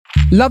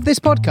Love this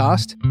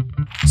podcast?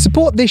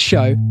 Support this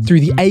show through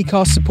the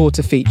Acast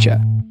supporter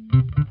feature.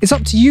 It's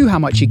up to you how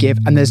much you give,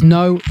 and there's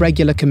no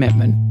regular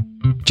commitment.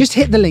 Just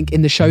hit the link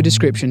in the show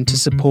description to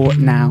support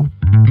now.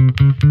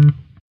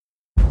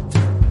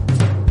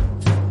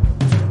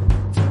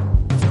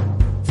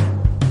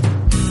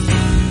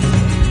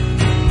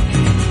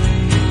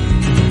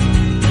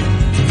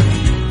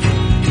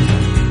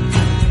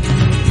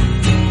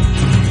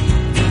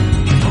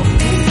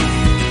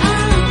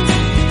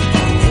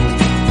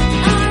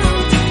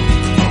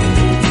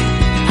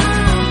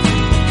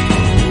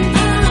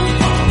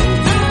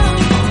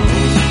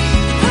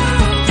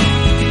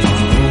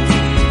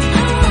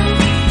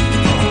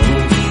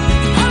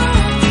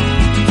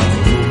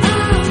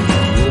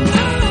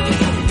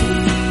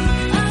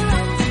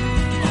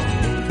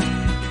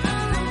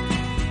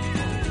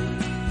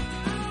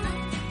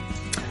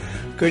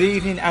 Good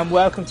evening and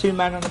welcome to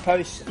Man on the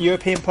Post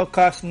European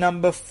podcast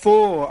number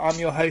 4. I'm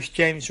your host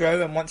James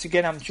Rowe, and once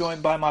again I'm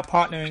joined by my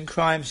partner in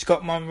crime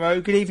Scott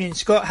Monroe. Good evening,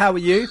 Scott. How are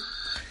you?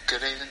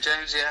 Good evening,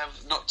 James. Yeah,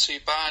 not too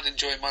bad.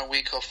 Enjoying my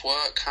week off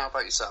work. How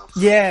about yourself?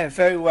 Yeah,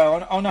 very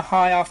well. On a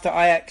high after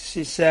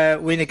Ajax's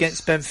win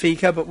against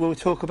Benfica, but we'll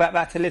talk about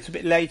that a little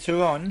bit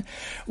later on.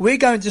 We're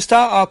going to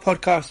start our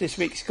podcast this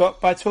week,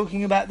 Scott, by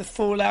talking about the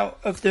fallout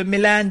of the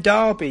Milan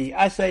derby.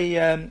 As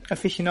a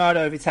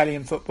aficionado of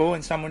Italian football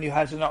and someone who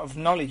has a lot of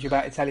knowledge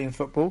about Italian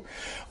football,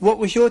 what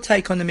was your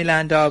take on the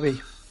Milan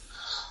derby?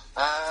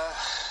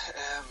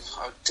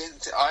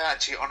 I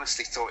actually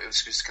honestly thought it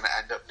was just going to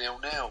end up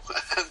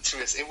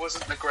 0-0. It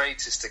wasn't the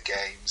greatest of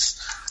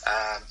games.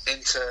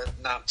 Inter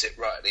nabbed it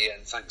right at the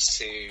end thanks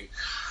to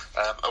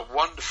a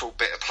wonderful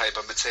bit of play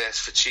by Matthias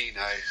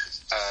Ficino,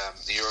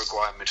 the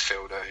Uruguayan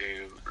midfielder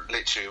who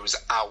literally was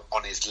out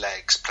on his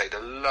legs, played a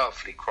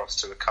lovely cross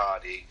to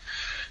Icardi,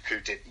 who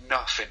did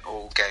nothing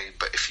all game,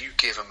 but if you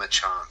give him a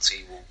chance,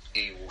 he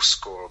will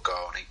score a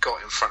goal. And he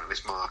got in front of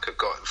his marker,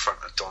 got in front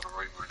of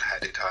Donnarumma and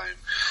headed home.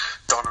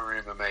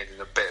 Donnarumma made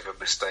a bit of a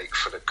mistake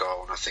for the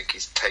goal, and I think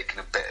he's taken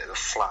a bit of the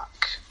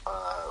flack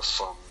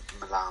from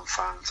Milan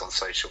fans on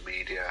social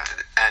media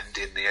and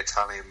in the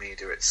Italian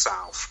media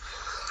itself.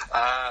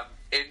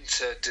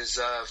 Inter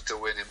deserved to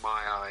win in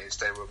my eyes.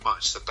 They were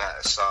much the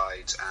better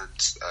side,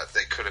 and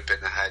they could have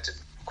been ahead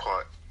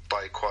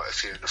by quite a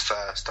few in the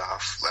first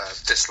half.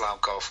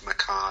 Disallowed goal from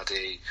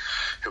Icardi,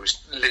 who was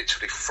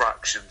literally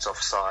fractions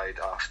offside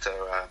after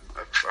I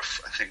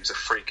think it was a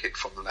free kick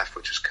from the left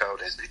which was curled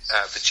in.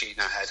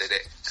 Ficino headed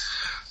it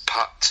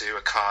putt to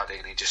Icardi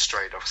and he just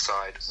strayed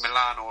offside.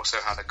 Milan also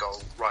had a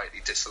goal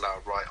rightly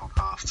disallowed right on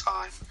half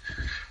time.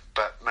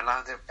 But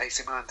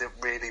AC Milan didn't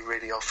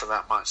really offer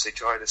that much. They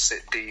tried to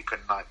sit deep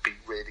and be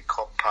really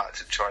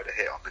compact and try to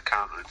hit on the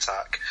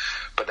counter-attack.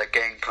 But their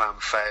game plan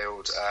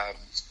failed.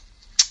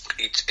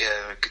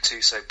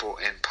 Gattuso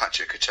brought in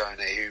Patrick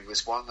Cuccione, who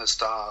was one of the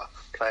star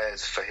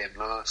players for him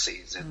last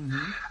season,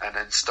 and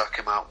then stuck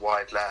him out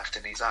wide left,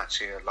 and he's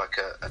actually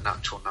a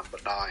natural number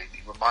 9.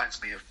 He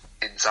reminds me of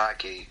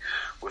Inzaghi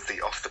with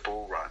the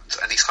off-the-ball runs,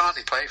 and he's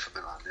hardly played for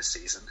Milan this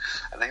season.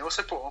 And they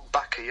also brought on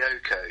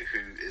Bakayoko,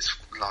 who is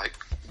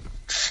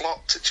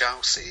flopped to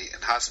Chelsea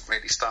and hasn't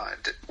really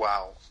started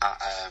well at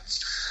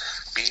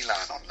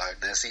Milan on loan.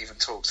 There's even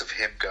talks of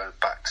him going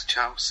back to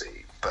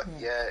Chelsea, but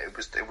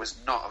it was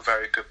not a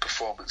very good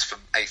performance from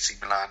AC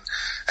Milan,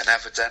 and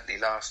evidently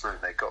last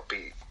night they got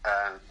beat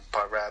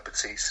by Real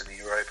Betis in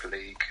the Europa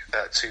League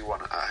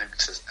 2-1 at home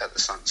at the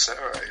San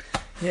Siro.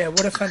 Yeah,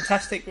 what a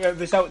fantastic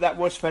result that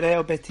was for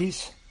Real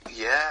Betis.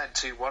 Yeah,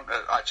 2-1.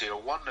 Actually, a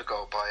wonder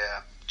goal by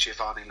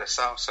Giovanni Lo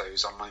Celso,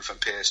 who's on loan from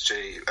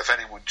PSG. If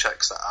anyone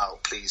checks that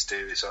out, please do.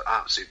 It's an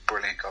absolute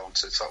brilliant goal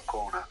into the top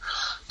corner.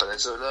 But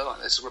there's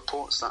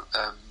reports that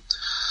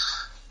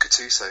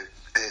Gattuso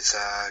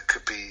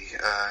could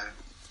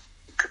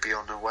be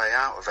on the way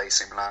out of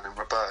AC Milan, and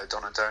Roberto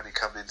Donadoni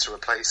coming in to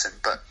replace him.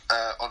 But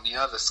on the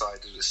other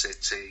side of the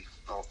city,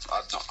 not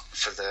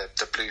for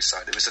the blue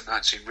side, it was an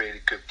actually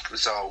really good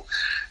result,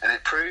 and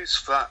it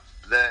proves that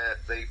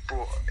they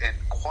brought in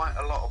quite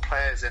a lot of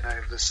players in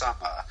over the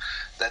summer.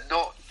 They're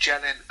not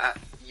gelling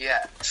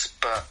yet,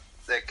 but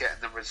they're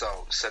getting the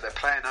results. So they're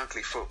playing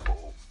ugly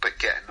football, but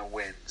getting the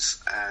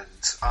wins. And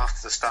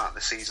after the start of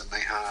the season they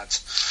had,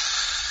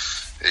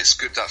 it's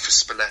good that for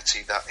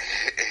Spalletti that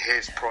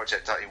his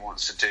project that he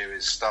wants to do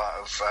is start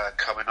of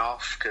coming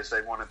off, because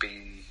they want to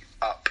be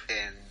up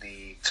in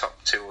the top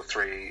 2 or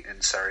 3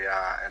 in Serie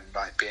A and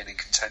being in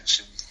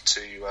contention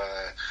to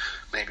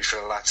maybe for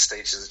the latter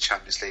stages of the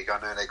Champions League.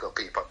 I know they got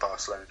beat by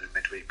Barcelona in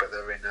midweek, but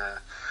they're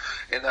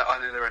I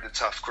know they're in a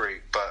tough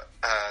group, but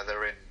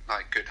they're in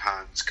good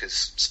hands,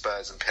 because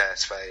Spurs and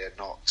PSV are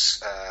not.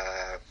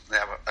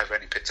 They've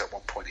only picked up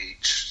 1 point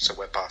each. So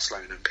where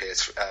Barcelona and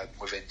PSV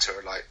with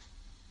Inter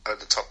are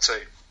the top 2.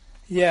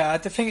 Yeah, I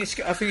think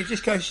it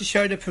just goes to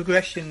show the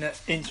progression that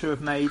Inter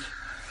have made.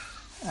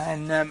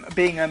 And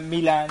being a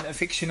Milan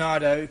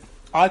aficionado,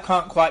 I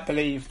can't quite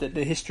believe that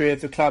the history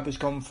of the club has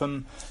gone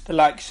from the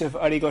likes of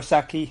Arrigo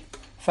Sacchi,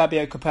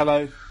 Fabio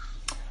Capello,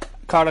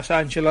 Carlo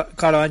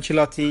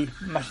Ancelotti,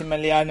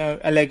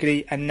 Massimiliano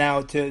Allegri, and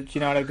now to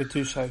Gennaro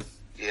Gattuso.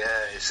 Yeah,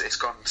 it's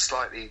gone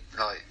slightly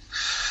like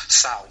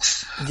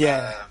south.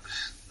 Yeah.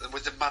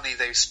 With the money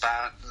they've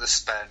spent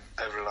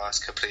over the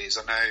last couple of years,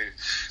 I know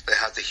they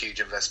had the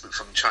huge investment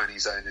from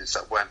Chinese owners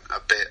that went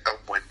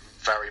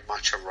very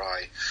much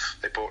awry.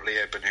 They bought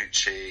Leo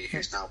Bonucci,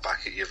 who's now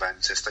back at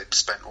Juventus. They've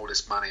spent all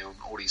this money on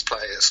all these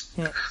players.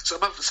 Yeah.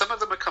 Some of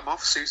them have come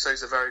off.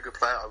 Suso's a very good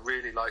player. I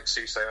really like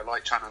Suso. I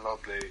like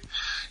Chanaloglu.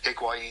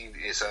 Higuain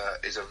is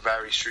a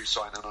very shrewd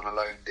signing on a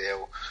loan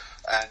deal.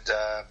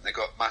 And they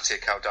got Mattia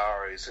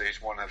Caldara,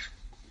 who's one of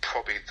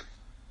probably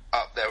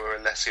up there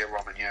with Alessio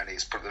Romagnoli,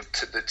 is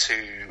the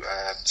two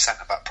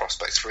centre-back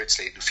prospects for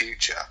Italy in the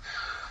future.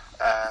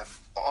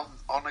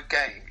 On a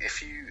game,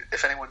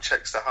 if anyone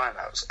checks the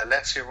highlights,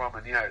 Alessio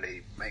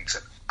Romagnoli makes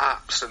an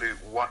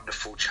absolute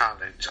wonderful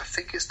challenge. I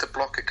think it's to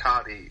block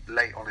Icardi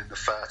late on in the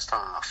first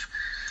half.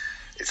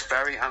 It's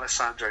very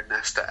Alessandro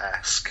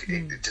Nesta-esque.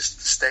 It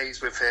just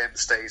stays with him,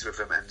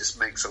 and just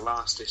makes a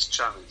last-ditch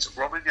challenge.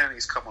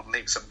 Romagnoli's come on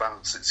leaps and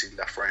bounds since he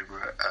left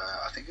Roma.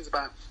 I think it's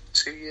about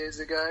 2 years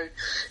ago.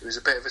 It was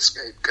a bit of a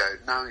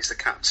scapegoat. Now he's the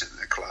captain of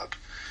the club.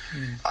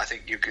 I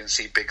think you can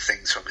see big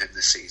things from him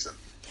this season.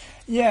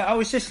 Yeah, I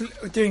was just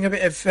doing a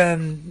bit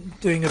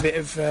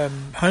of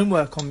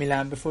homework on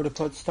Milan before the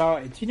pod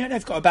started. Do you know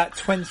they've got about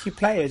 20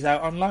 players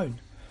out on loan?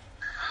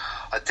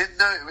 I didn't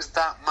know it was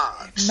that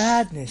much.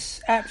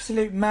 Madness,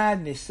 absolute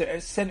madness that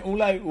is sent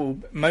all over, well,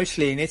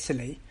 mostly in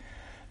Italy.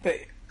 But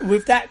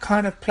with that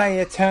kind of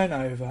player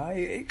turnover,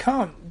 it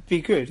can't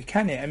be good,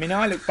 can it? I mean,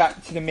 I look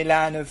back to the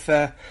Milan of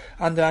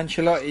under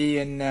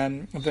Ancelotti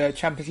and the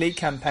Champions League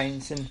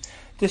campaigns, and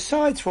the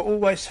sides were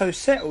always so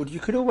settled. You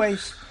could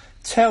always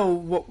tell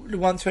what the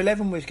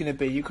 1-11 was going to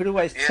be. You could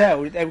always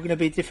tell that they were going to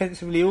be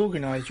defensively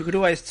organised. You could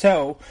always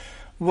tell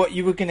what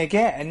you were going to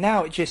get, and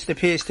now it just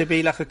appears to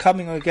be like a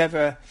coming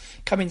together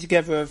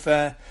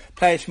of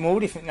players from all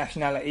different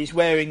nationalities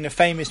wearing the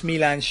famous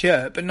Milan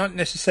shirt, but not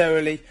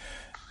necessarily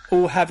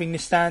all having the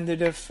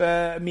standard of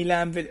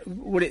Milan,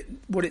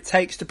 what it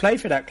takes to play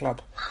for that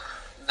club.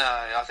 No,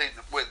 I think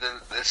with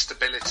the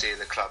stability of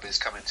the club is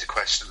coming to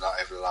question that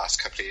over the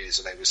last couple of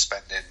years. They were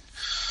spending,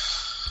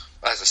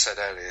 as I said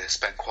earlier,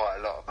 spent quite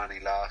a lot of money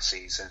last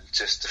season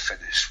just to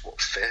finish,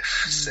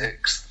 fifth,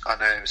 sixth. I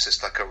know it was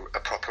just like a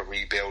proper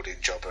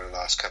rebuilding job over the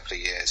last couple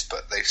of years,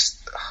 but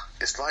it's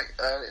like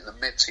early in the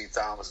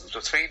mid-2000s,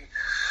 between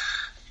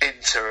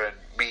Inter and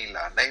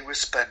Milan, they were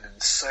spending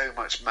so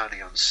much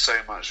money on so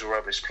much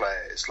rubbish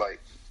players. Like,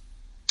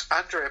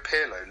 Andrea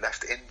Pirlo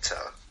left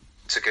Inter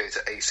to go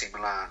to AC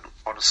Milan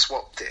on a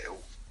swap deal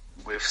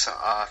with,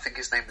 I think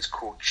his name was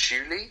called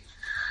Giuli,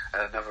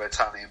 another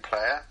Italian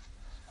player.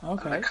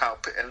 Okay.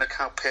 And look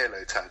how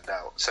Pirlo turned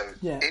out. So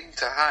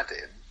Inter had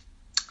him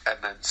and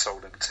then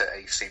sold him to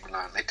AC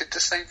Milan. They did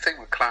the same thing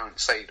with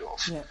Clarence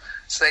Seedorf. Yeah.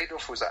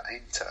 Seedorf was at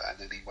Inter and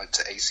then he went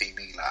to AC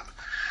Milan.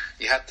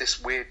 You had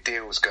this weird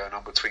deals going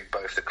on between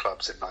both the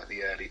clubs in like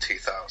the early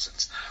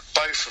 2000s.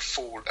 Both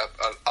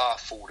are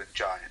fallen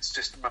giants.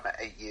 Just remember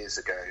 8 years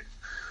ago,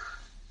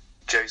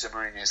 Jose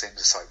Mourinho's Inter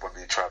side won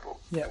the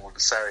treble. They won the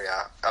Serie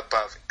A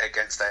above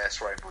against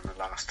AS Roma on the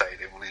last day.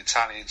 They won the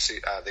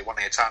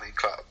Italian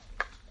club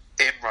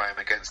in Rome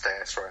against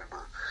AS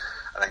Roma,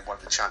 and they won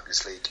the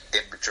Champions League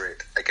in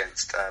Madrid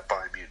against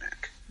Bayern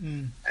Munich.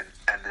 And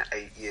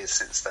 8 years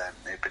since then,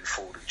 they've been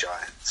fallen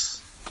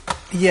giants.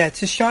 Yeah,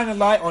 to shine a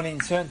light on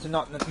Inter and to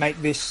not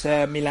make this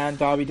Milan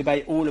derby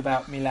debate all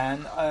about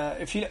Milan,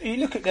 if you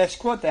look at their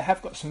squad, they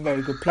have got some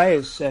very good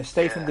players.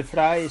 Stefan De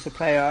Vrij is a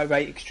player I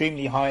rate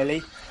extremely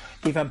highly.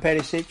 Ivan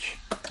Perisic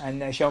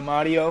and João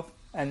Mario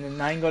and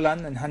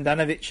Nainggolan, and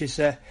Handanovic is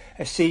a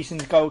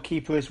seasoned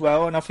goalkeeper as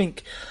well. And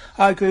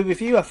I agree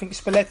with you. I think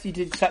Spalletti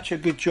did such a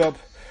good job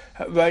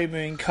at Roma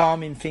in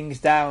calming things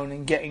down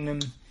and getting them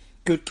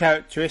good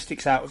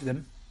characteristics out of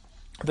them.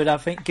 But I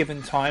think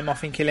given time, I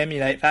think he'll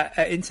emulate that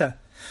at Inter.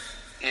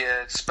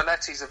 Yeah,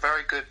 Spalletti's a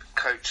very good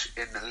coach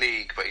in the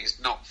league, but he's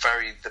not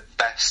the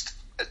best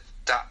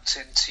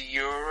adapting to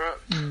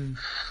Europe.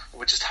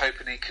 We're just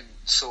hoping he can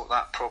sort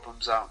that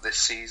problems out this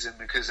season,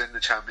 because in the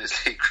Champions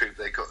League group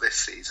they got this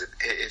season,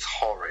 it is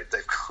horrid.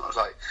 They've got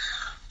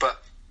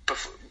but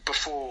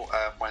before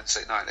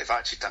Wednesday night, they've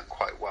actually done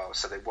quite well.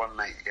 So they won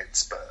late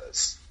against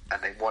Spurs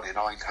and they won in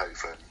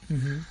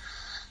Eindhoven.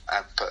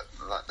 But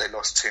they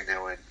lost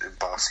 2-0 in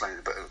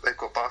Barcelona. But they've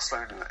got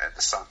Barcelona at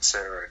the San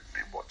Siro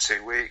in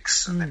 2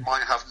 weeks? And they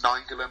might have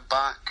Nainggolan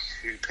back,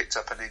 who picked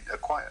up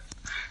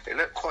it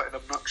looked quite an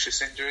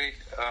obnoxious injury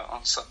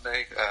on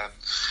Sunday.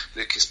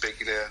 Lucas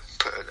Biglia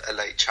put a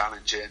late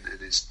challenge in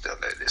and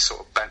it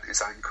sort of bent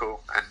his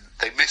ankle. And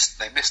they missed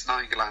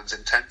Nainggolan's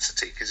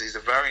intensity, because he's a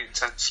very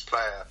intense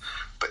player,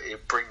 but he'll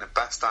bring the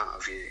best out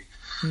of you.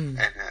 And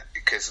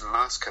because in the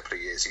last couple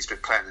of years he's been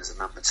playing as a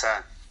number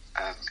 10.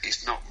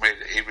 He's not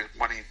really.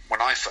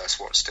 When I first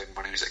watched him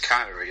when he was at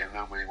Cagliari, and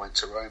then when he went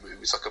to Roma, he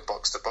was like a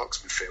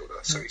box-to-box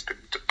midfielder. So he's been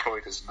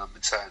deployed as a number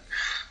 10.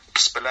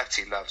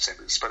 Spalletti loves him,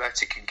 and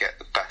Spalletti can get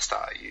the best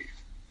out of you.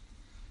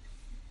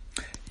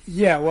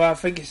 Yeah, well, I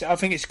think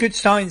it's good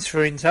signs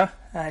for Inter,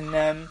 and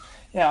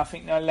I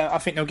think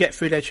they'll get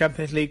through their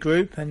Champions League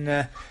group,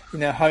 and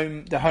the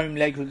home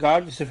leg,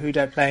 regardless of who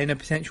they play in a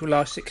potential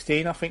last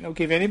 16. I think they'll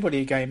give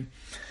anybody a game.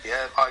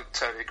 Yeah, I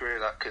totally agree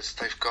with that, because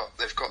they've got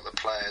the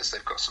players.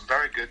 They've got some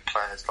very good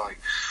players, like,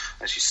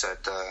 as you said,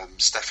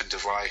 Stefan de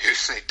Vrij,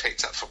 who they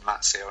picked up from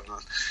Lazio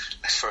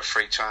for a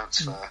free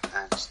transfer,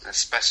 and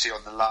especially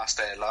on the last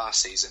day of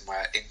last season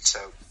where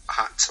Inter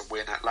had to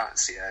win at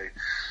Lazio,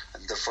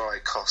 and de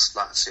Vrij cost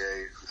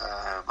Lazio,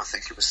 I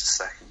think it was the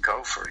second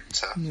goal for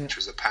Inter, which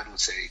was a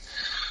penalty.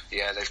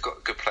 Yeah, they've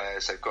got good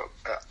players. They've got.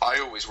 I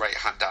always rate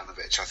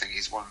Handanovic. I think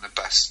he's one of the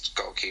best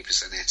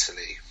goalkeepers in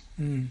Italy.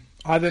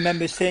 I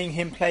remember seeing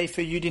him play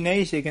for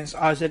Udinese against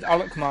AZ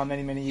Alkmaar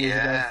many years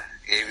ago. Yeah,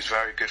 he was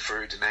very good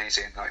for Udinese,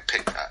 and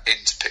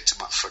Inter picked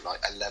him up for like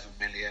 11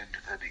 million.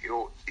 And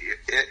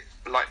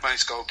like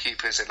most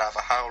goalkeepers, he'll have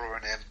a howler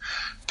in him,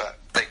 but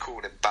they call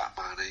him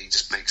Batman, and he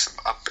just makes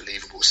some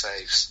unbelievable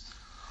saves.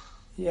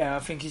 Yeah, I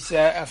think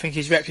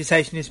his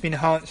reputation has been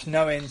enhanced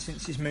no end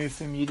since his move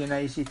from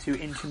Udinese to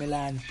Inter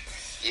Milan.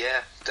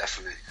 Yeah,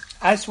 definitely.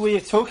 As we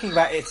are talking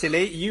about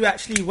Italy, you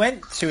actually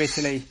went to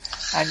Italy,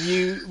 and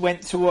you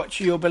went to watch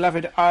your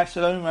beloved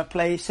Barcelona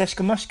play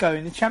CSKA Moscow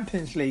in the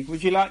Champions League.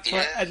 Would you like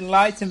to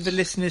enlighten the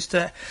listeners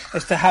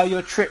as to how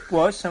your trip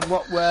was and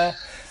what were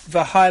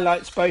the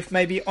highlights, both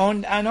maybe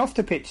on and off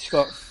the pitch,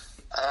 Scott?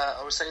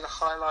 I would say the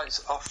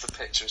highlights off the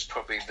pitch was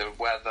probably the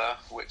weather,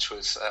 which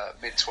was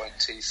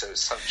mid-20s, so it was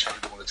sunshine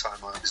all the time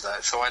I was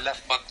there. So I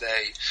left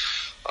Monday.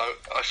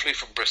 I flew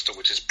from Bristol,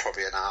 which is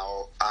probably an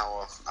hour.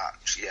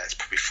 It's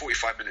probably a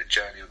 45-minute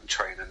journey on the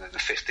train, and then a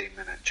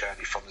 15-minute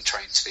journey from the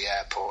train to the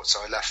airport. So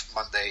I left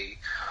Monday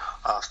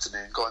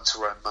afternoon, got into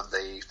Rome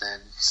Monday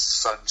evening,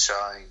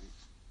 sunshine,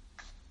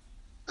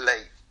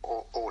 late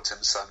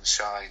autumn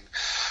sunshine,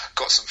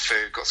 got some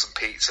food, got some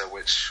pizza,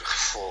 which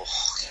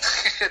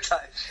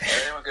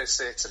anyone goes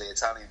to Italy,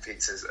 Italian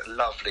pizza is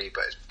lovely,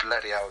 but it's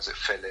bloody hell is it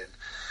filling.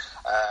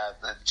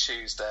 Then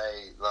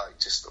Tuesday,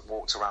 just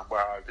walked around where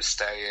I was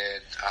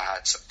staying. I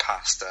had some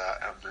pasta,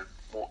 and then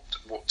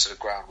walked to the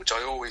ground, which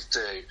I always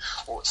do.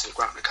 Walk to the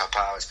ground a couple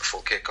hours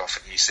before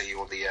kick-off, and you see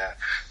all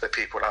the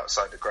people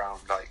outside the ground,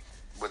 like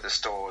with the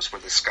stores,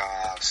 with the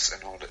scarves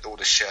and all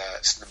the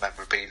shirts and the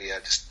memorabilia,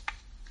 just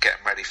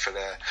getting ready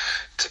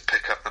to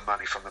pick up the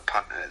money from the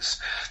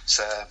punters.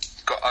 So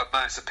I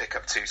managed to pick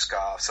up 2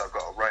 scarves. So I've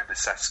got a Roma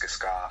CSKA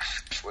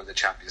scarf with the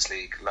Champions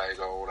League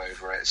logo all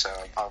over it. So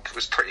I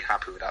was pretty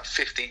happy with that.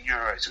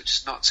 €15, which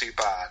is not too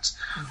bad.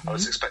 I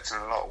was expecting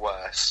a lot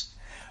worse.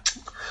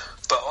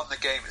 But on the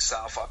game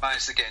itself, I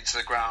managed to get into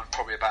the ground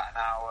probably about an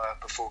hour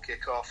before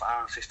kick-off,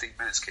 hour and 15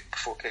 minutes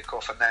before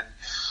kick-off, and then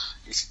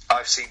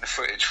I've seen the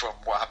footage from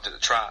what happened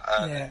at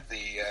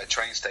the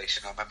train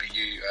station. I remember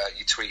you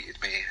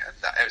tweeted me, and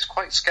it was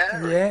quite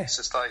scary. Yeah. It's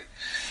just like,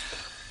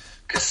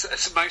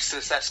 because most of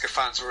the CSKA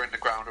fans were in the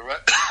ground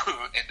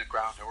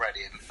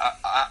already, and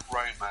at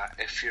Roma,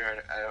 if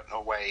you're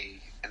away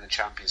in the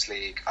Champions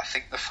League, I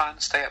think the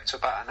fans stay up to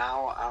about an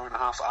hour and a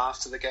half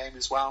after the game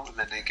as well, and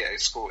then they get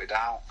escorted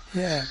out.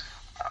 Yeah.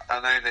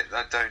 I know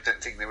that I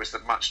don't think there was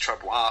that much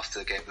trouble after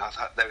the game.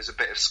 There was a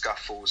bit of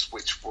scuffles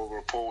which were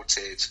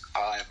reported,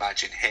 I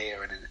imagine,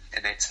 here and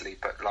in Italy,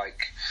 but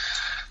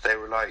they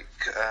were like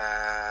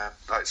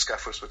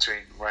scuffles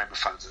between Roma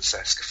fans and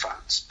CSKA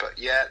fans. But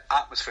yeah,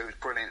 atmosphere was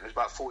brilliant. It was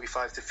about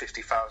 45 to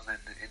 50,000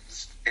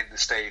 in the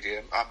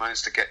stadium. I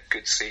managed to get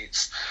good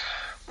seats.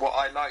 What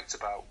I liked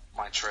about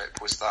my trip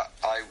was that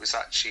I was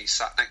actually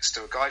sat next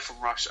to a guy from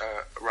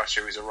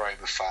Russia who's a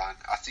Roma fan.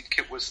 I think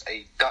it was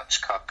a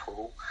Dutch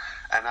couple,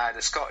 and I had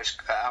a Scottish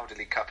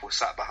elderly couple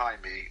sat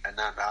behind me, and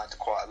then I had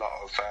quite a lot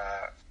of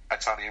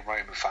Italian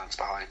Roma fans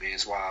behind me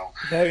as well.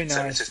 Very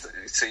nice. So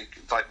it's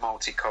like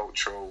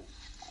multicultural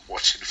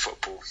watching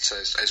football, so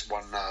it's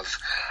one love.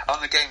 On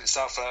the game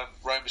itself,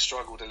 Roma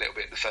struggled a little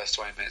bit in the first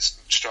 20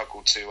 minutes,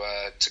 struggled to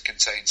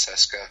contain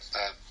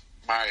CSKA.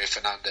 Mario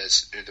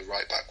Fernandes, who the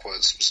right back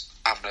was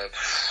having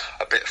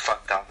a bit of fun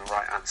down the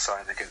right hand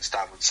side against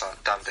Davide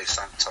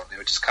Santon. They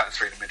were just cutting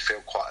through the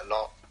midfield quite a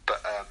lot,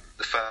 but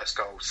the first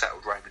goal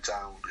settled Roma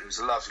down. It was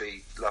a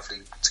lovely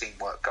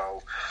teamwork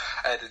goal.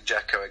 Edin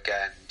Dzeko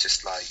again,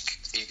 just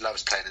he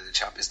loves playing in the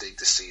Champions League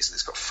this season.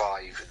 He's got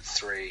 5 and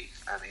 3,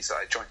 and he's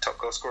like a joint top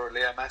goal scorer with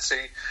Leo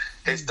Messi.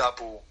 His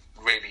double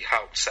really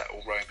helped settle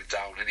Roma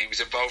down, and he was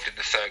involved in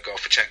the third goal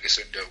for Cengiz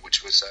Ünder,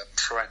 which was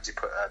Florenzi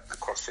put a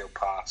crossfield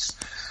pass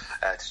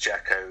to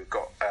Dzeko, who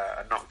got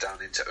a knockdown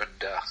into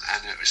Ünder,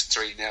 and it was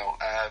 3-0.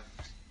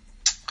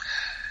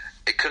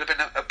 It could have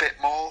been a bit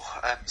more.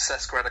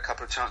 CSKA had a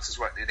couple of chances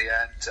right near the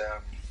end.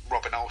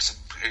 Robin Olsen,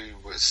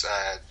 who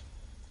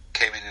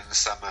came in the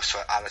summer for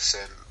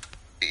Alisson,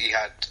 he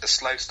had a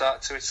slow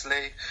start to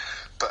Italy,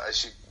 but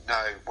as you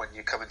know, when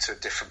you come into a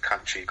different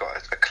country, you've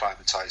got to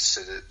acclimatise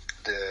to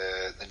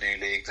the new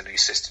league, the new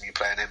system you're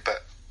playing in,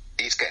 but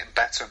he's getting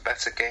better and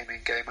better game in,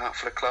 game out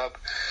for the club.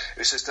 It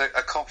was just a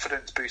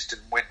confidence boosting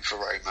win for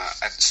Roma,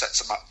 and sets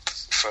them up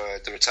for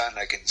the return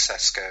leg in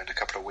CSKA in a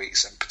couple of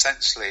weeks, and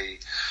potentially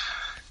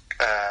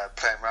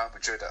playing Real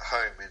Madrid at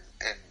home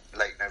in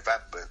late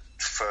November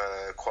for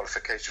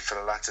qualification for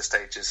the latter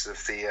stages of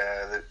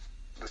the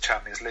the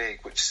Champions League,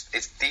 which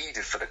is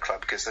needed for the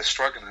club because they're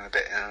struggling a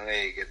bit in the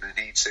league, and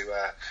they need to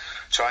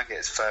try and get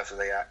as further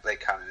they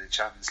can in the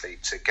Champions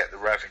League to get the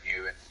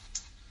revenue, and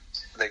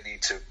they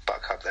need to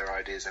buck up their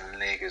ideas in the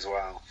league as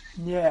well.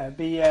 Yeah, it'd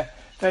be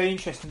very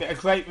interesting, but a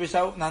great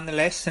result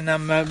nonetheless, and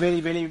I'm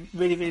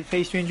really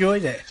pleased to enjoy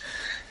it.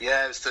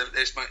 Yeah, it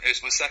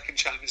was my second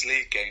Champions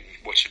League game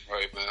watching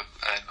Roma,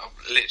 and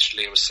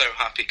I was so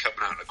happy coming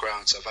out of the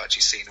ground. So I've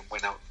actually seen them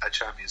win out a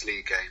Champions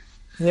League game.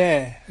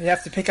 Yeah, you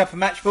have to pick up a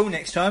match ball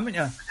next time, won't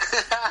you?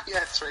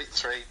 Yeah,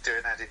 3-3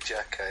 doing Edin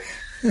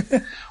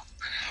Dzeko.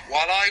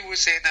 While I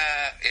was in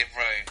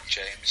Rome,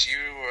 James, you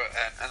were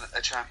at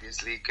a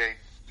Champions League game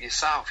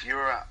yourself. You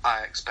were at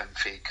Ajax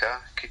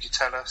Benfica. Could you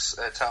tell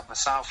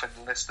myself and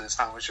the listeners,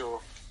 how was your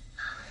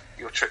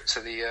trip to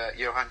the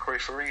Johan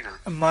Cruyff Arena?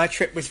 My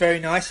trip was very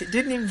nice. It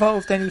didn't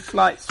involve any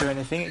flights or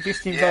anything. It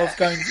just involved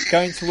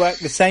going to work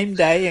the same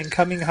day and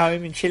coming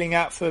home and chilling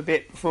out for a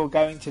bit before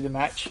going to the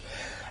match.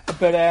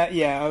 But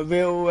a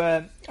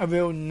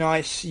real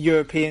nice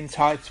European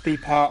type to be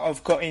part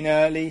of. Got in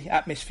early.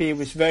 Atmosphere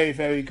was very,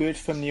 very good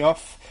from the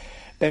off.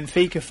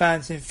 Benfica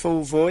fans in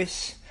full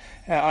voice.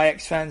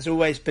 Ajax fans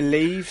always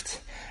believed,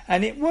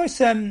 and it was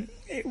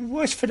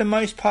for the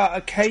most part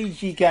a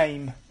cagey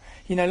game.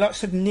 You know,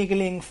 lots of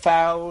niggling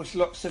fouls,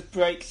 lots of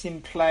breaks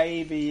in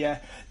play. The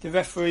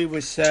referee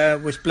was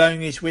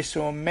blowing his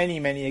whistle on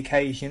many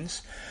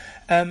occasions.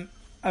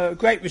 A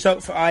great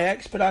result for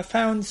Ajax, but I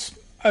found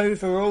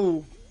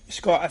overall,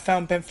 Scott,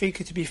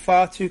 Benfica to be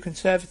far too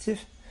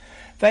conservative.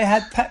 They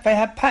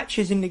had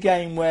patches in the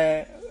game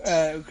where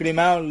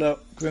Grimaldo,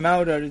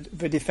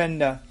 the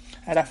defender,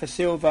 Rafa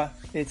Silva,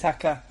 the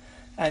attacker,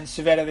 and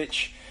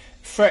Severovic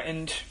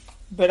threatened.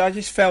 But I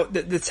just felt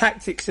that the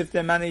tactics of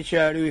the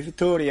manager, Rui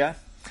Vitória,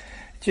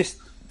 just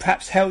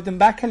perhaps held them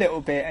back a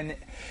little bit. And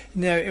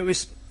it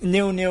was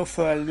 0-0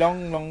 for a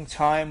long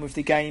time, with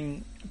the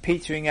game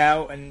petering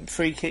out and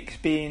free kicks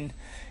being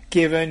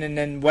given and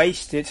then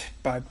wasted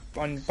by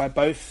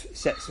both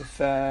sets of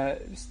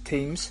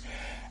teams.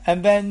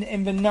 And then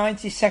in the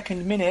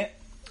 92nd minute,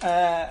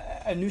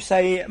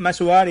 Nusay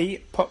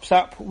Mazouari pops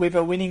up with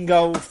a winning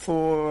goal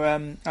for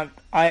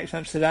Ajax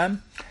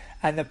Amsterdam,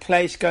 and the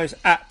place goes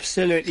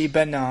absolutely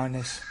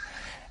bananas.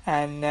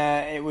 And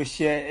it was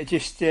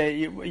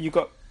you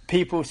got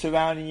people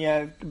surrounding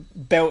you,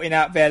 belting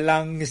out their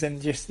lungs,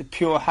 and just the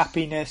pure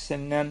happiness.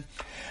 And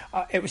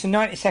it was a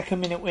 92nd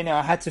minute winner.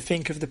 I had to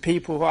think of the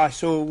people who I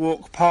saw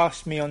walk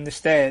past me on the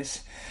stairs,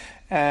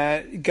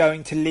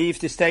 going to leave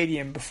the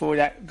stadium before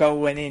that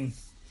goal went in.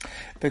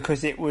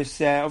 Because it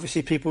was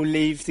obviously people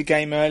leave the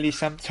game early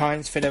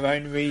sometimes for their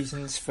own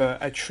reasons, for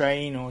a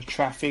train or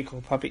traffic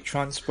or public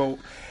transport,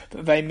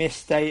 but they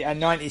missed a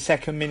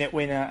 92nd minute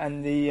winner,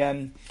 and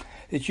the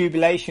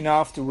jubilation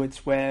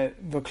afterwards, where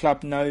the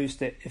club knows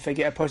that if they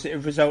get a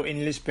positive result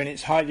in Lisbon,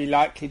 it's highly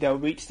likely they'll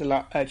reach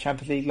the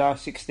Champions League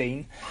last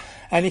 16.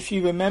 And if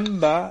you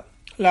remember,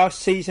 last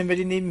season they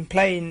didn't even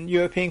play in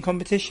European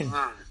competition.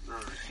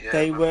 Yeah,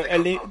 they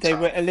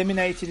were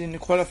eliminated in the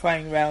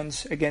qualifying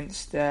rounds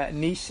against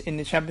Nice in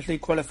the Champions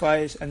League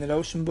qualifiers, and the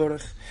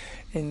Rosenborg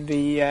in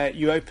the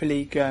Europa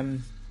League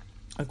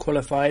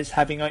qualifiers,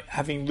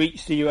 having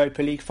reached the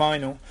Europa League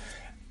final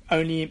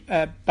only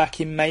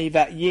back in May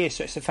that year.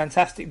 So it's a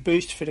fantastic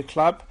boost for the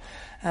club,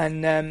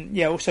 and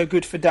also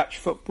good for Dutch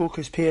football,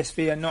 because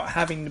PSV are not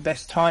having the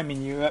best time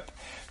in Europe.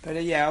 But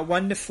a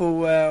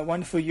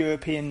wonderful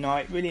European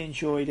night. Really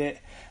enjoyed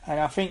it, and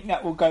I think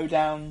that will go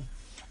down.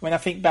 When I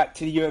think back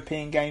to the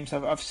European games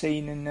I've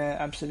seen in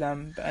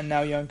Amsterdam and now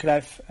Johan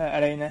Cruyff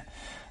Arena,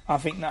 I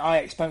think that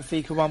Ajax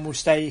Benfica one will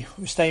stay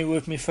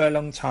with me for a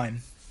long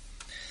time.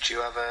 Do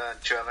you have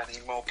any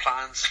more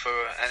plans for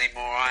any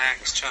more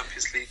Ajax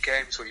Champions League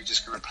games, or are you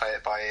just going to play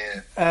it by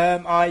ear?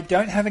 I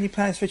don't have any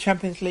plans for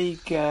Champions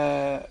League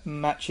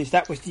matches.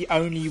 That was the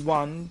only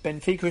one.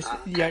 Benfica was,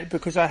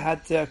 because I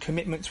had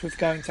commitments with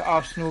going to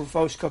Arsenal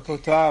Wolfsburg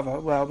Ottawa,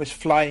 where I was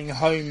flying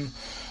home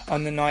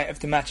on the night of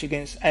the match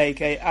against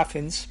AEK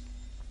Athens,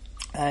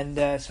 and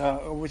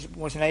so I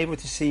wasn't able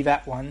to see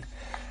that one.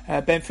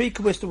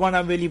 Benfica was the one I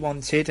really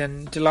wanted,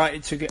 and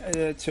delighted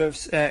to have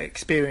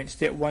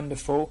experienced it.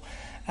 Wonderful.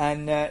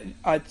 And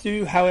I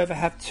do, however,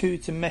 have 2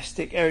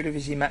 domestic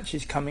Eredivisie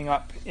matches coming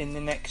up in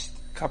the next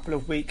couple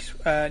of weeks.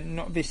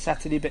 Not this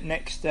Saturday, but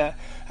next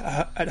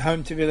at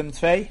home to Willem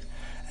II,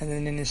 and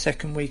then in the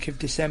second week of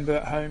December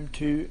at home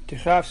to De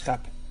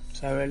Graafschap.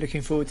 So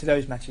looking forward to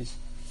those matches.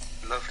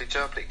 Lovely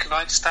job. Can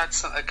I just add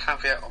a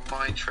caveat on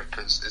my trip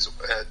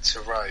to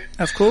Rome?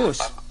 Of course.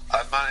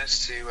 I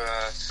managed to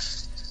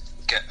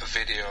get a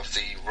video of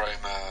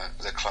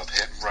the club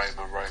hit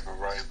Roma,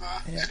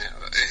 yeah. And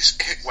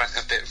it went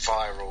a bit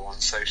viral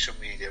on social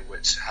media,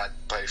 which had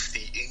both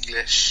the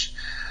English,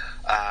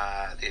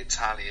 the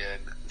Italian,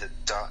 the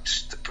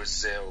Dutch, the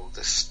Brazil,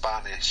 the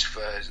Spanish,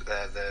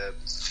 the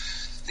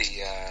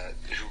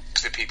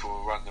people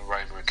who run the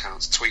Roma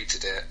accounts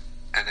tweeted it.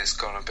 And it's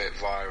gone a bit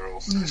viral.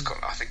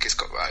 I think it's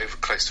got over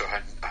close to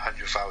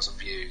 100,000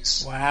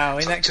 views. Wow,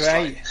 isn't that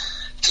great?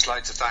 just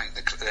like to thank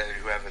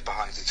whoever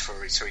behind it for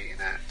retweeting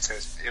it. So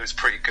it was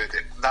pretty good.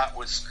 That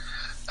was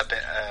a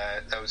bit.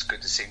 That was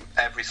good to see.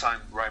 Every time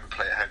Roma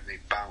play at home, they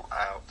bout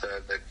out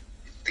the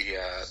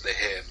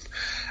hymn,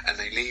 and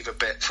they leave a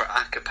bit for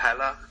a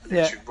cappella,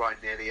 literally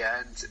right near the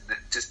end. And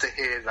just to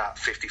hear that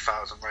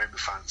 50,000 Roma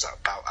fans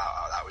that bout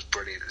out, that was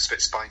brilliant. It was a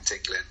bit spine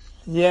tingling.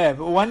 Yeah,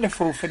 but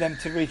wonderful for them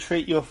to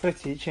retweet your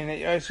footage, and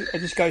it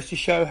just goes to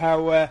show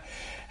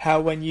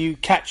how when you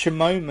catch a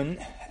moment,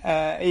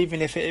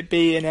 even if it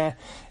be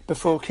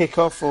before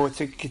kick-off or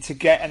to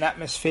get an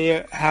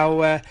atmosphere, how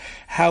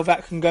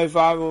that can go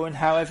viral and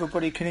how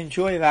everybody can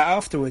enjoy that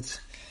afterwards.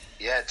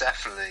 Yeah,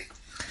 definitely.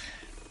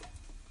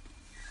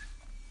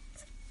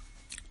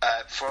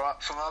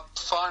 From our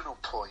final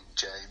point,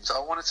 James, I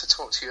wanted to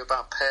talk to you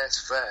about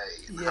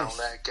PSV and how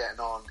they're getting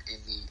on in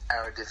the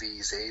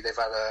Eredivisie. They've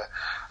had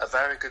a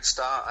very good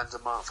start under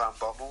Mark van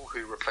Bommel,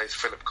 who replaced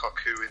Philip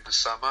Koku in the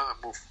summer.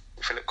 And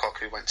Philip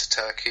Koku went to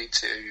Turkey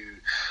to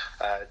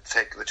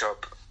take the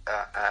job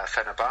at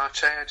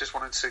Fenerbahce. I just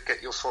wanted to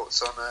get your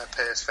thoughts on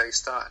PSV's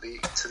start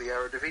to the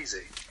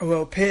Eredivisie.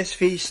 Well,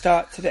 PSV's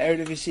start to the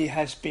Eredivisie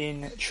has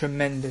been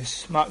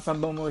tremendous. Mark van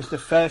Bommel was the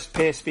first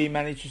PSV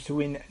manager to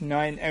win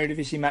 9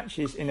 Eredivisie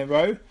matches in a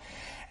row,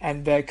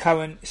 and their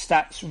current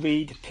stats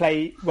read: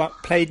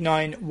 played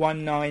 9,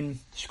 won 9,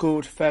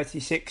 scored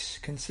 36,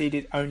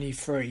 conceded only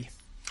 3.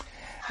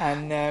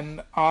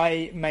 And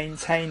I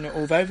maintain that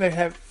although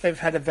they've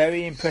had a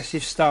very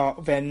impressive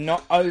start, they're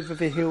not over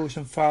the hills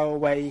and far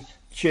away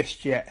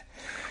just yet.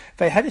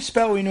 They had a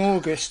spell in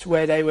August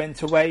where they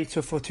went away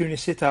to Fortuna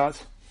Sittard,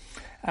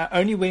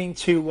 only winning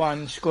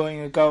 2-1,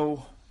 scoring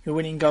the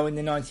winning goal in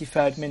the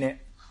 93rd minute.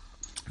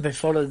 They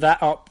followed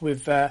that up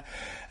with Pek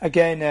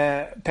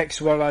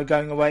Zwolle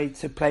going away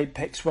to play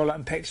Pek Zwolle,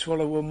 and Pek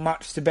Zwolle were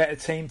much the better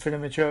team for the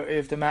majority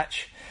of the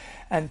match,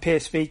 and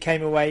PSV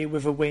came away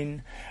with a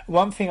win.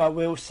 One thing I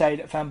will say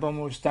that Van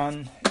Bommel's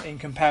done in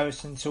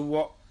comparison to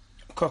what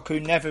Koku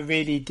never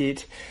really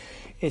did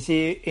is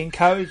he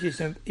encourages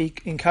them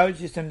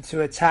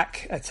to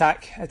attack,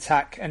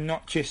 and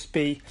not just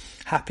be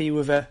happy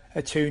with a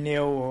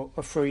 2-0 or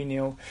a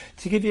 3-0.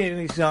 To give you an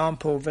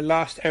example, the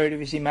last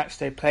Eredivisie match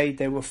they played,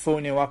 they were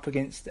 4-0 up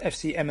against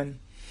FC Emmen,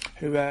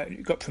 who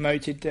got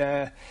promoted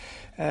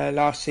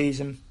last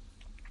season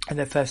and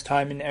their first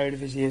time in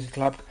Eredivisie as a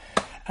club.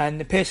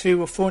 And the PSV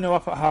were 4-0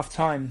 up at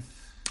half-time,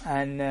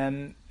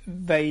 and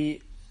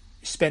they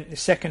spent the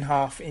second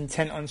half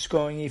intent on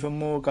scoring even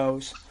more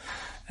goals.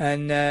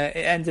 And it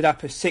ended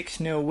up a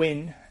 6-0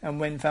 win.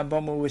 And when Van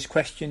Bommel was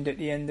questioned at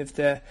the end of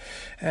the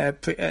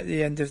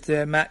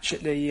match, at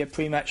the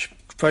pre-match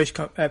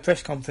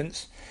press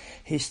conference,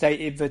 he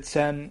stated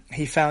that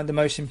he found the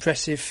most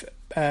impressive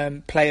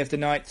play of the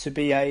night to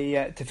be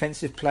a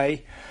defensive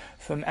play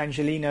from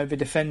Angelino, the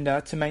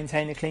defender, to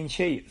maintain a clean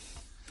sheet.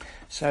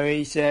 So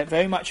he's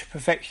very much a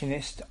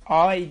perfectionist.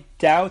 I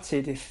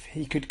doubted if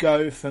he could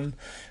go from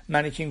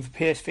managing for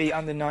PSV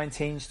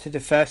under-19s to the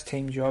first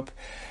team job,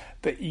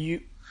 but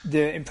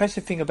the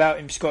impressive thing about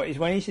him, Scott, is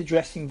when he's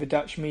addressing the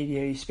Dutch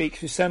media, he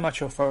speaks with so much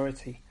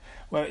authority,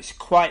 where it's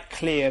quite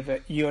clear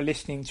that you're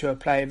listening to a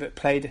player that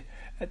played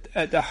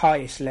at the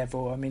highest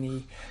level. I mean,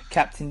 he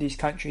captained his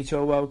country to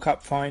a World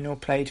Cup final,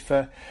 played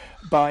for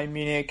Bayern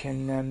Munich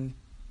and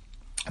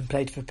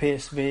played for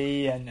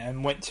PSV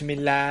and went to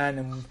Milan.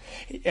 And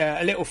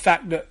a little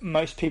fact that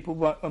most people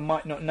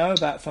might not know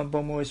about Van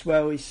Bommel as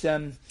well is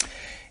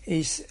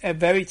he's a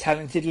very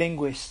talented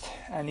linguist,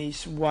 and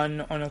he's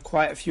won on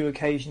quite a few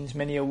occasions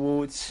many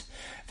awards.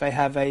 They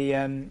have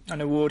an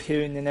award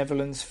here in the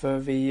Netherlands for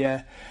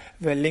the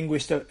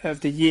linguist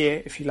of the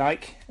year, if you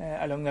like,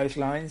 along those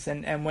lines.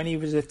 And when he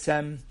was at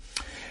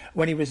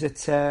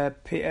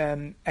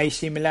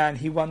AC Milan,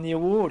 he won the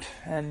award,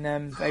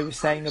 and they were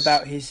saying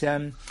about his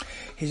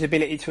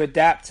ability to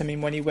adapt. I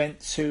mean, when he went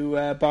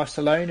to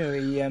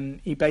Barcelona,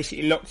 he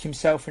basically locked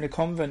himself in a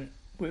convent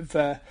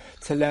to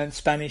learn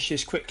Spanish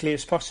as quickly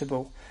as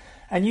possible.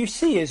 And you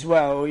see as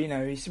well, you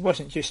know, he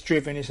wasn't just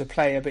driven as a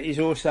player, but he's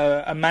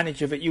also a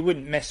manager that you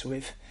wouldn't mess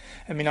with.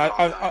 I mean,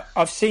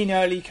 I've seen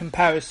early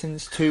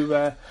comparisons to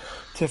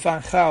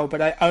Van Gaal,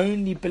 but I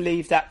only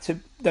believe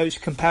those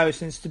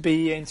comparisons to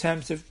be in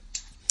terms of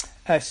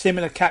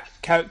similar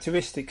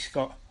characteristics,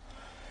 Scott.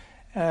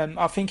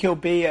 I think he'll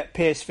be at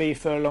PSV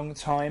for a long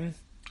time.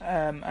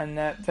 And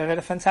they've had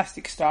a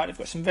fantastic start. They've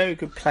got some very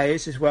good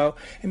players as well,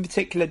 in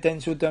particular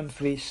Denzel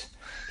Dumfries.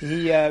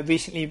 He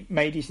recently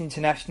made his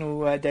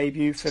international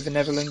debut for the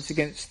Netherlands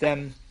against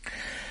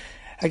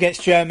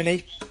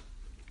Germany,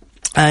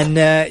 and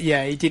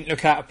he didn't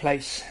look out of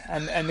place.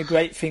 And the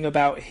great thing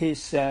about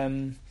his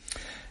route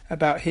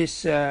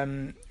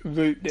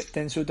that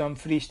Denzel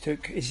Dumfries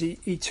took is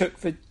he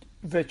took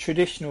the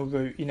traditional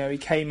route. You know, he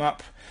came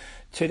up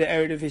to the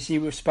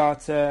Eredivisie with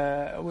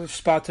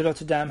Sparta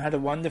Rotterdam, had a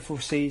wonderful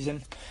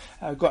season,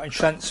 got a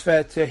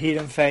transfer to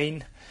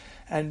Heerenveen,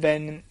 and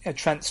then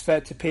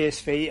transferred to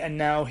PSV, and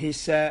now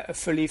he's a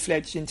fully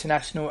fledged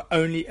international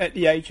only at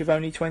the age of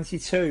only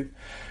 22.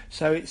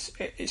 So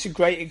it's a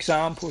great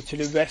example to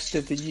the rest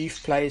of the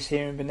youth players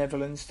here in the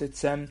Netherlands that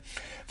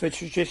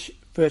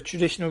the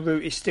traditional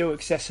route is still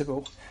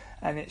accessible,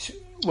 and it's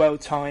well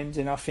timed,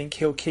 and I think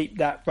he'll keep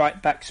that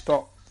right back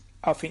spot.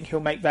 I think he'll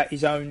make that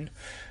his own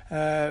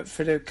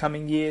for the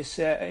coming years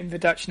in the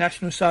Dutch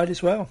national side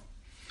as well.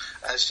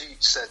 As you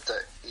said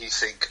that you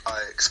think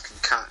Ajax can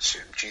catch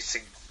him, do you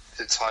think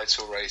the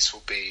title race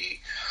will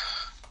be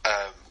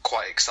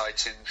quite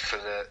exciting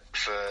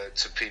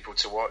to people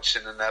to watch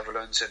in the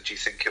Netherlands, and do you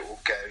think it will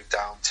go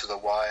down to the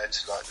wire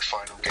to like the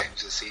final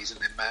games of the season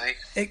in May?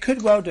 It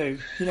could well do.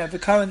 You know, the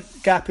current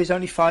gap is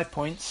only 5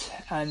 points,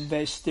 and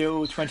there's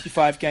still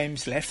 25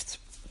 games left.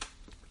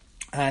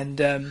 And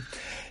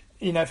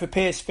you know, for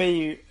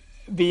PSV,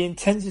 the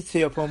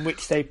intensity upon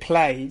which they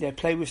play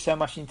with so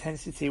much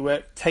intensity where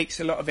it takes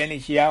a lot of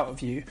energy out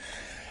of you.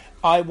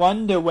 I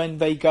wonder when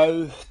they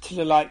go to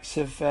the likes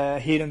of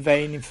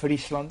Heerenveen in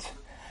Friesland,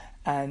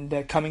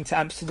 and coming to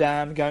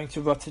Amsterdam, going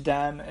to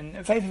Rotterdam, and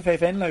VVV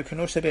Venlo can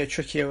also be a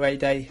tricky away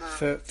day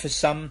for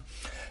some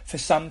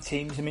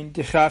teams. I mean,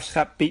 De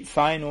Graafschap beat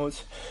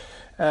Feyenoord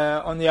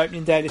on the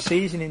opening day of the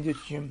season in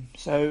Doetinchem,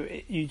 so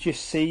you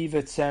just see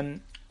that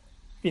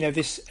you know,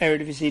 this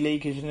Eredivisie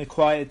League is an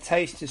acquired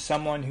taste as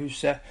someone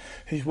who's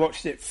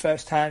watched it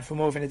firsthand for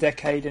more than a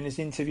decade and has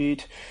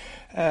interviewed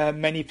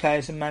many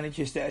players and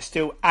managers that are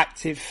still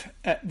active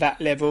at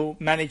that level,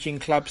 managing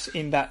clubs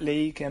in that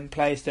league, and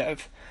players that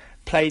have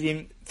played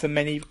in for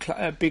many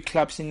big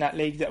clubs in that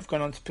league that have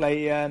gone on to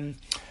play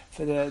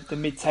for the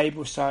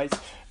mid-table sides.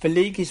 The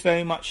league is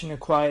very much an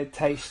acquired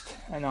taste,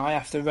 and I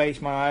have to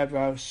raise my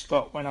eyebrows,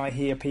 Scott, when I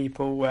hear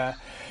people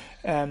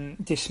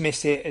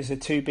dismiss it as a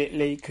two-bit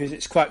league, because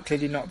it's quite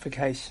clearly not the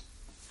case.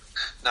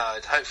 No,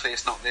 hopefully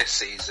it's not this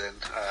season.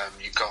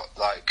 You got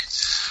like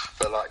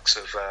the likes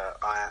of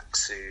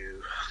Ajax,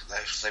 who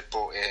they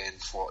brought in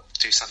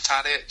Dusan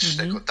Tadic. Mm-hmm.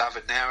 They've got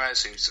David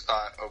Neres, who's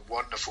a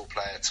wonderful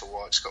player to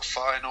watch. Got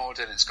Feyenoord,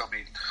 and it's going to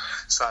be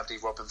sadly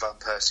Robin van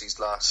Persie's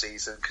last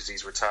season because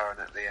he's retiring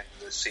at the end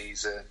of the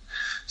season.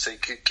 So you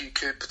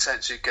could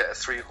potentially get a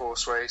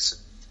 3-horse race,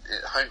 and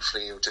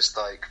hopefully it'll just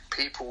like,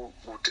 people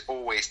will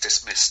always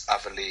dismiss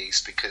other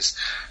leagues because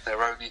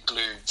they're only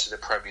glued to the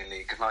Premier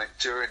League. And like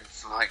during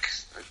like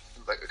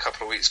a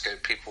couple of weeks ago,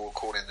 people were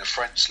calling the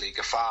French league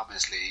a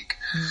farmers league,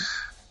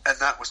 and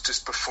that was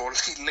just before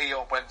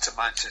Lyon went to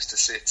Manchester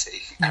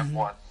City and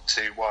won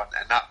 2-1,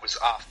 and that was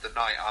after the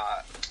night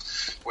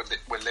when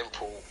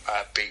Liverpool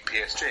beat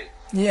PSG.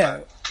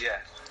 Yeah,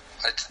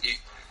 but,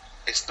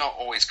 it's not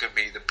always going to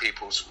be the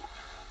people's.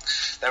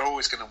 They're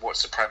always going to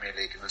watch the Premier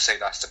League and say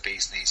that's the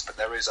bee's knees, but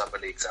there is other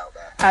leagues out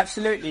there.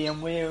 Absolutely,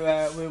 and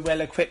we're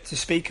well equipped to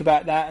speak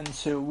about that and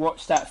to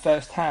watch that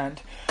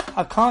firsthand.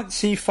 I can't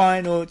see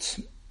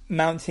Feyenoord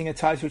mounting a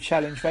title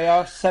challenge. They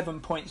are 7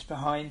 points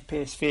behind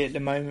PSV at the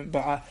moment,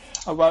 but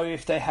I worry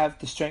if they have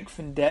the strength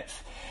and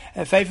depth.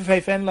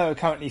 VVV Venlo are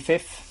currently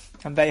 5th,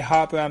 and they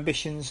harbour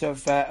ambitions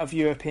of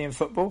European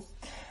football.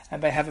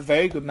 And they have a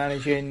very good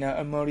manager in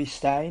Maurice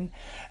Stijn.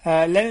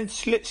 Leonard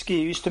Slutsky,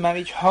 who used to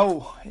manage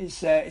Hull,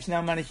 is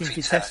now managing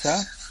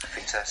Vitesse.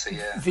 Vitesse,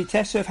 yeah.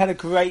 Vitesse have had a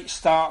great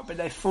start, but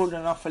they've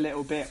fallen off a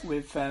little bit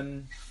with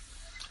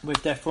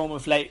their form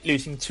of late,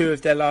 losing 2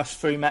 of their last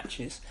 3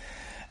 matches.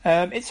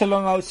 It's a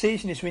long old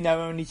season, as we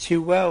know only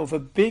too well. The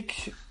big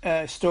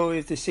story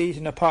of the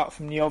season, apart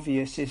from the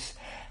obvious, is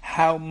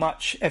how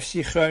much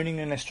FC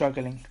Groningen are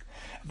struggling.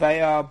 They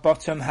are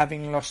bottom,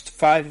 having lost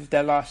 5 of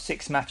their last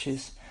 6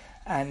 matches.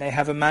 And they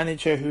have a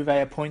manager who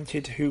they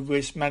appointed who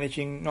was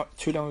managing not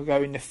too long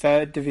ago in the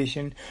 3rd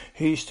division,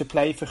 who used to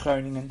play for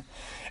Groningen.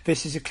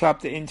 This is a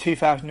club that in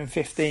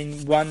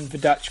 2015 won the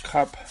Dutch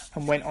Cup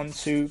and went on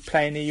to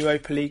play in the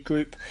Europa League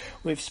group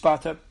with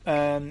Sparta,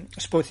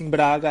 Sporting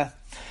Braga,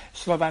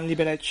 Slovan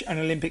Liberec and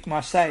Olympique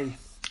Marseille.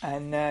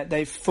 And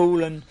they've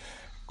fallen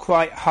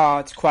quite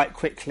hard, quite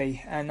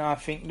quickly. And I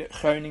think that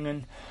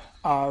Groningen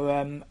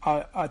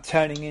are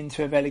turning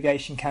into a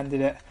relegation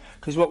candidate.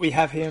 Because what we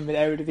have here in the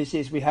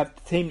Eredivisie is we have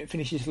the team that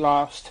finishes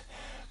last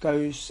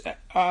goes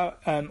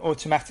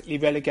automatically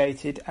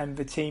relegated, and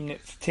the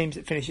teams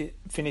that finish in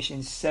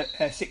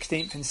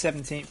 16th and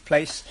 17th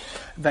place,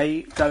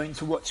 they go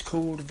into what's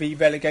called the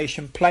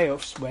relegation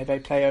playoffs, where they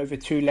play over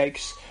 2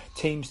 legs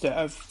teams that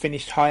have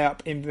finished high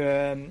up in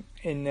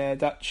the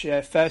Dutch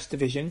First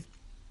Division,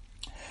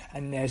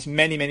 and there's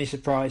many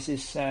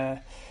surprises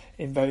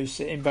in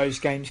those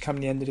games come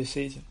the end of the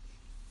season.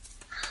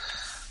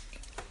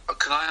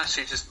 Can I ask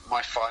you just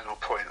my final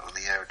point on the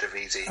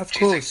Eredivisie? Of Do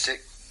course. you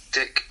think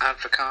Dick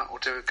Advocaat will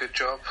do a good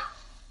job?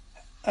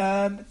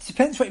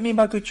 Depends what you mean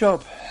by good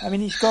job. I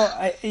mean, he's got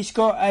a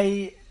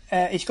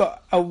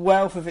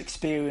wealth of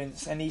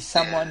experience, and he's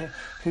someone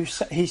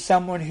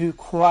who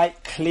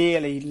quite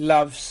clearly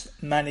loves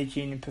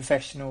managing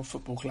professional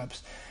football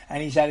clubs,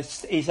 and he's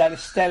had a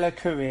stellar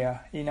career.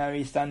 You know,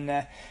 he's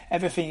done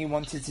everything he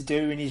wanted to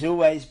do, and he's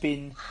always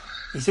been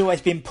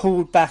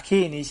pulled back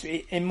in.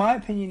 In my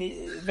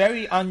opinion,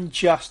 very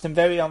unjust and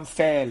very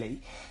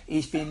unfairly,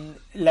 he's been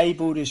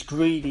labelled as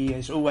greedy,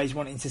 as always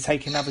wanting to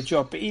take another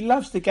job. But he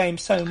loves the game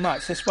so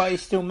much. That's why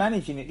he's still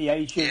managing at the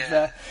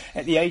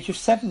age of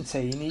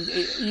 17.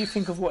 You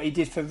think of what he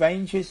did for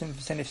Rangers and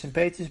for St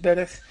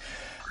Petersburg,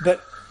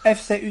 but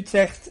FC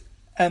Utrecht.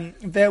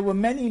 There were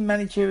many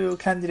managerial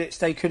candidates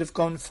they could have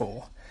gone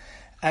for,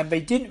 and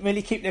they didn't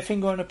really keep their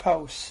finger on the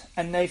pulse.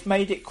 And they've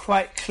made it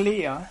quite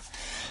clear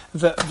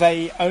that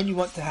they only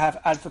want to have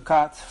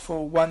Advocaat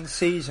for one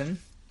season,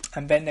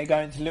 and then they're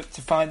going to look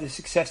to find a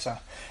successor.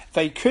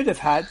 They could have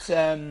had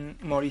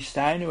Maurice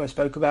Stijn, who I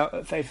spoke about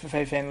at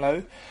VVV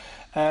Venlo.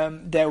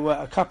 There were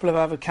a couple of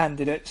other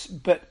candidates,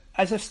 but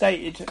as I've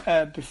stated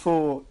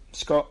before,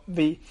 Scott,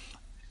 the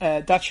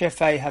Dutch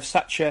FA have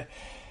such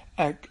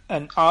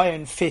an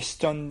iron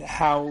fist on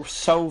how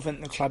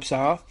solvent the clubs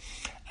are,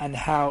 and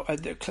how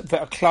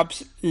that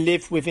clubs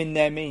live within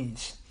their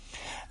means.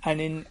 And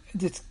in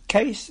the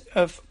case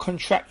of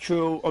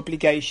contractual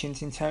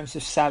obligations in terms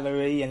of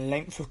salary and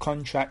length of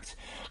contract,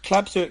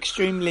 clubs are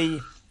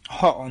extremely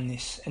hot on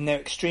this, and they're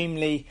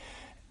extremely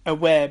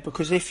aware,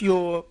 because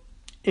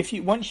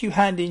once you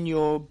hand in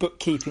your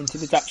bookkeeping to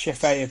the Dutch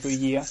FA every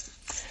year,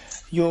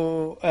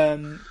 you're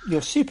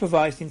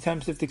supervised in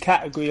terms of the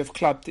category of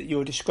club that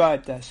you're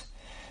described as.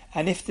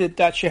 And if the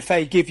Dutch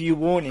FA give you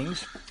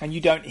warnings and you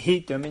don't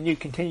heed them and you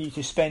continue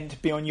to spend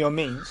beyond your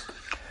means,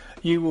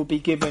 you will be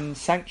given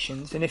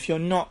sanctions. And if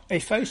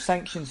those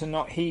sanctions are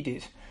not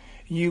heeded,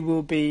 you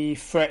will be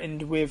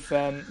threatened with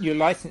your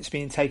licence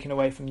being taken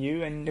away from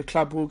you, and the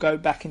club will go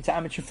back into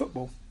amateur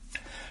football.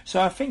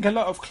 So I think a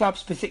lot of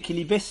clubs,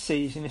 particularly this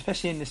season,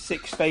 especially in the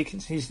 6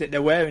 vacancies that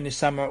there were in the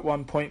summer at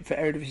one point for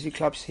Eredivisie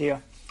clubs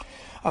here,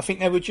 I think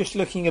they were just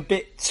looking a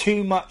bit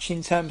too much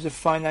in terms of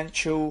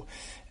financial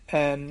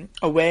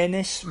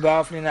awareness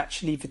rather than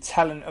actually the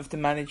talent of the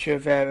manager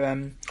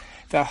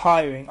they're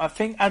hiring. I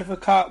think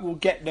Advocaat will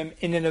get them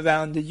in and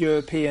around the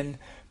European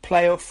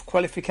playoff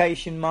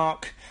qualification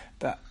mark,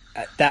 but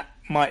that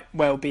might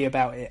well be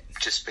about it.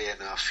 Just be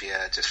enough,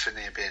 just for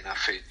near be enough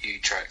for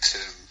Utrecht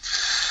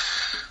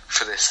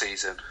for this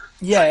season.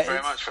 Yeah, thank you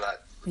very much for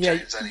that,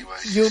 James. Anyway,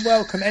 you're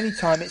welcome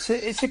anytime. It's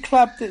a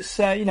club that's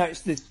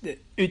it's the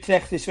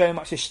Utrecht is very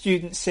much a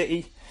student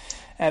city.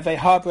 They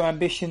harbour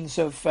ambitions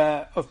of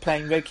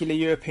playing regular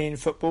European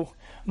football,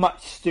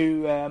 much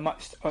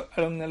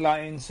along the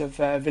lines of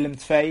Willem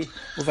II.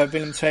 Although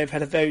Willem II have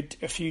had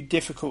a few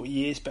difficult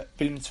years, but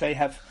Willem II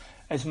have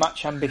as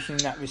much ambition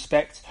in that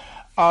respect.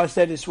 AZ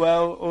as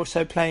well,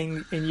 also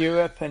playing in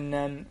Europe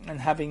and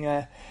having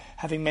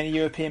many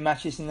European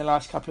matches in the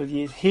last couple of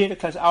years.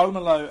 Heracles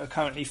Almelo are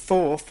currently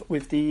 4th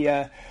with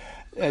the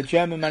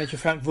German manager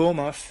Frank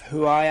Wormoth,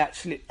 who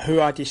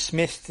I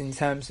dismissed in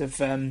terms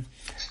of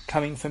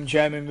coming from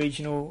German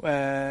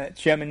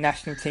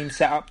national team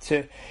set up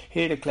to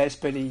Heracles,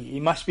 but he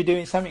must be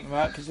doing something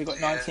right, because they've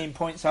got 19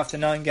 points after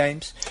 9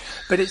 games.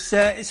 But it's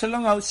a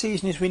long old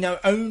season, as we know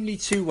only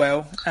too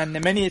well, and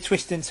there are many a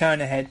twist and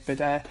turn ahead. But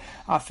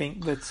I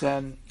think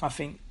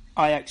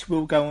Ajax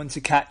will go on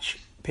to catch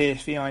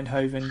PSV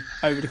Eindhoven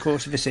over the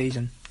course of the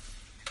season.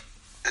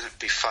 It'll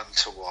be fun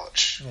to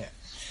watch. Yeah.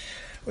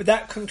 Well,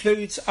 that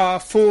concludes our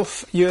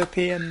 4th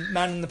European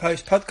Man on the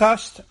Post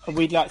podcast.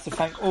 We'd like to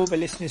thank all the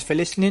listeners for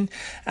listening,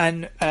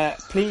 and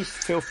please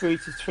feel free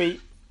to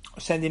tweet or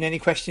send in any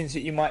questions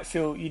that you might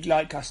feel you'd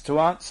like us to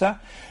answer.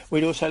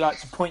 We'd also like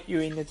to point you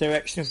in the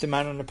direction of the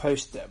Man on the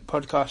Post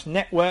podcast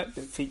network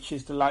that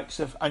features the likes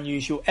of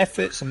Unusual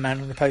Efforts and Man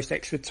on the Post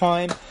Extra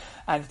Time,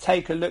 and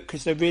take a look,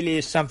 because there really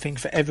is something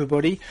for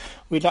everybody.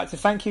 We'd like to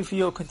thank you for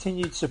your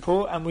continued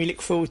support, and we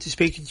look forward to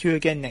speaking to you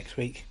again next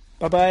week.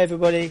 Bye bye,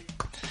 everybody.